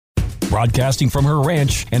Broadcasting from her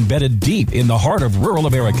ranch embedded deep in the heart of rural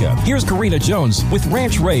America, here's Karina Jones with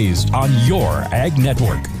Ranch Raised on your Ag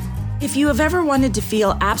Network. If you have ever wanted to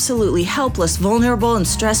feel absolutely helpless, vulnerable, and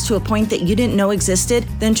stressed to a point that you didn't know existed,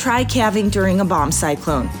 then try calving during a bomb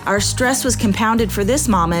cyclone. Our stress was compounded for this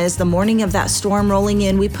mama as the morning of that storm rolling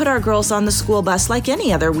in, we put our girls on the school bus like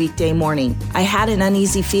any other weekday morning. I had an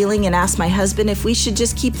uneasy feeling and asked my husband if we should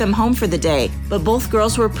just keep them home for the day, but both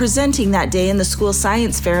girls were presenting that day in the school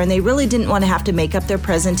science fair and they really didn't want to have to make up their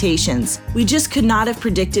presentations. We just could not have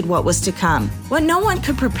predicted what was to come. What no one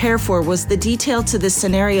could prepare for was the detail to this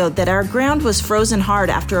scenario that our ground was frozen hard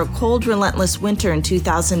after a cold, relentless winter in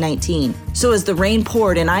 2019. So as the rain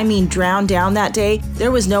poured, and I mean drowned down that day,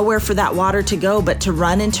 there was nowhere for that water to go but to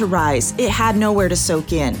run and to rise. It had nowhere to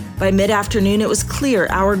soak in. By mid-afternoon, it was clear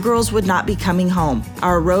our girls would not be coming home.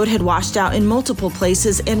 Our road had washed out in multiple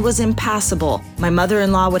places and was impassable. My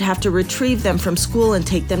mother-in-law would have to retrieve them from school and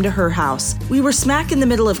take them to her house. We were smack in the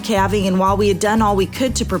middle of calving, and while we had done all we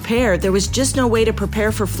could to prepare, there was just no way to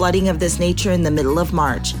prepare for flooding of this nature in the middle of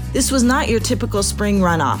March. This was not your typical spring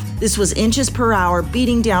runoff. This was inches per hour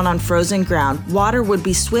beating down on frozen ground. Water would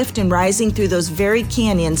be swift and rising through those very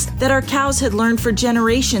canyons that our cows had learned for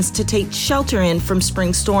generations to take shelter in from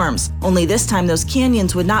spring storms. Only this time those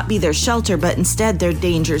canyons would not be their shelter, but instead their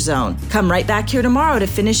danger zone. Come right back here tomorrow to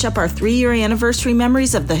finish up our 3-year anniversary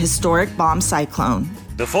memories of the historic bomb cyclone.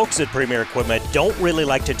 The folks at Premier Equipment don't really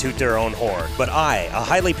like to toot their own horn, but I, a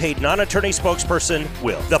highly paid non-attorney spokesperson,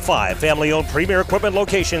 will. The 5 family-owned Premier Equipment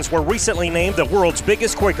locations were recently named the world's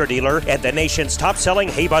biggest Quaker dealer and the nation's top-selling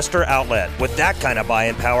Haybuster outlet. With that kind of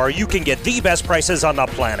buying power, you can get the best prices on the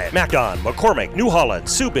planet. MacDon, McCormick, New Holland,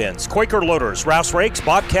 Subins, Quaker Loaders, Rouse Rakes,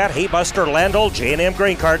 Bobcat, Haybuster, Landol, J&M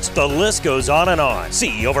Grain Carts, the list goes on and on.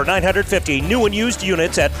 See over 950 new and used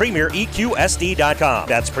units at PremierEQSD.com.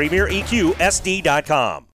 That's PremierEQSD.com.